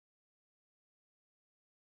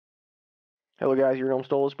Hello guys, your Gnome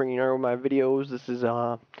Stolas bringing you my videos. This is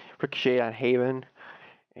Ricochet on Haven,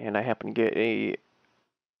 and I happen to get a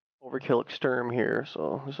Overkill Exterm here,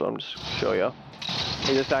 so this is what I'm just gonna show you.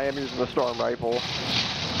 Hey, this I am using the Storm Rifle.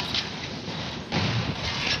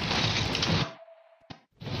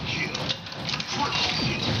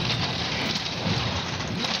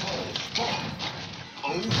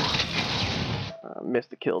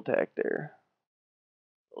 Missed the kill attack there.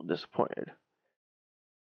 A little disappointed.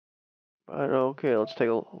 But okay, let's take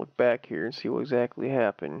a look back here and see what exactly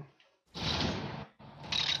happened. Even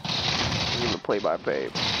the play-by-play.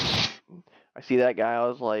 I see that guy, I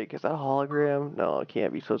was like, is that a hologram? No, it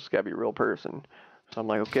can't be, so it's gotta be a real person. So I'm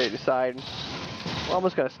like, okay, decide. Well, I'm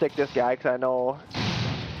just gonna stick this guy, because I know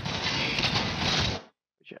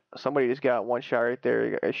somebody just got one shot right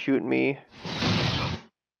there, shooting me.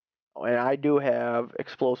 And I do have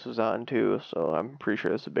explosives on too, so I'm pretty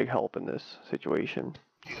sure that's a big help in this situation.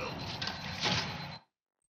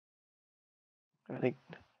 I think,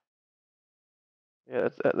 yeah,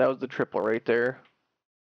 that was the triple right there.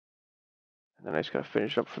 And then I just gotta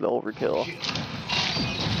finish up for the overkill.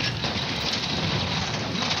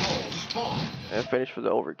 And finish for the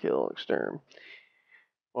overkill exterm.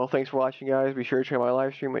 Well, thanks for watching, guys. Be sure to check out my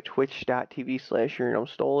live stream at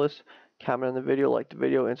twitch.tv/YourGnomeStolas. Comment on the video, like the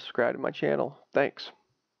video, and subscribe to my channel. Thanks.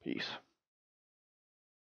 Peace.